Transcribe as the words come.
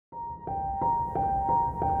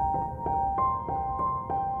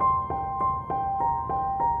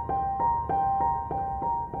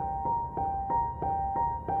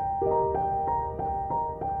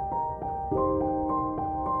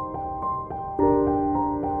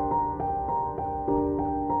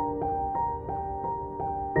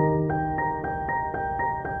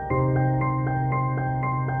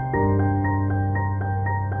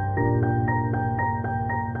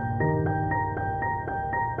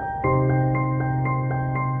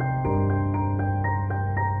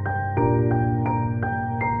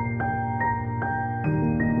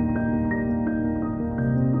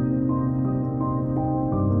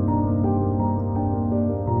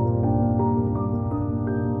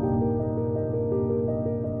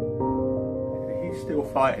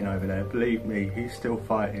still fighting over there, believe me, he's still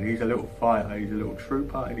fighting. He's a little fighter, he's a little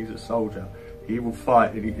trooper, and he's a soldier. He will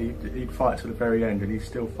fight, he'd fight to the very end, and he's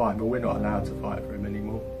still fighting, but we're not allowed to fight for him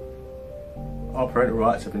anymore. Our parental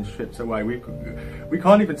rights have been stripped away. We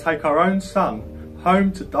can't even take our own son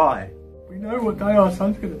home to die. We know what day our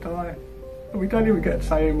son's going to die, and we don't even get to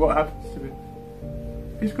say what happens to him.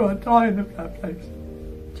 He's got to die in that place.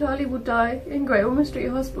 Charlie will die in Great Ormond Street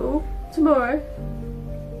Hospital tomorrow.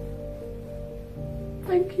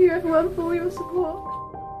 Thank you everyone for all your support.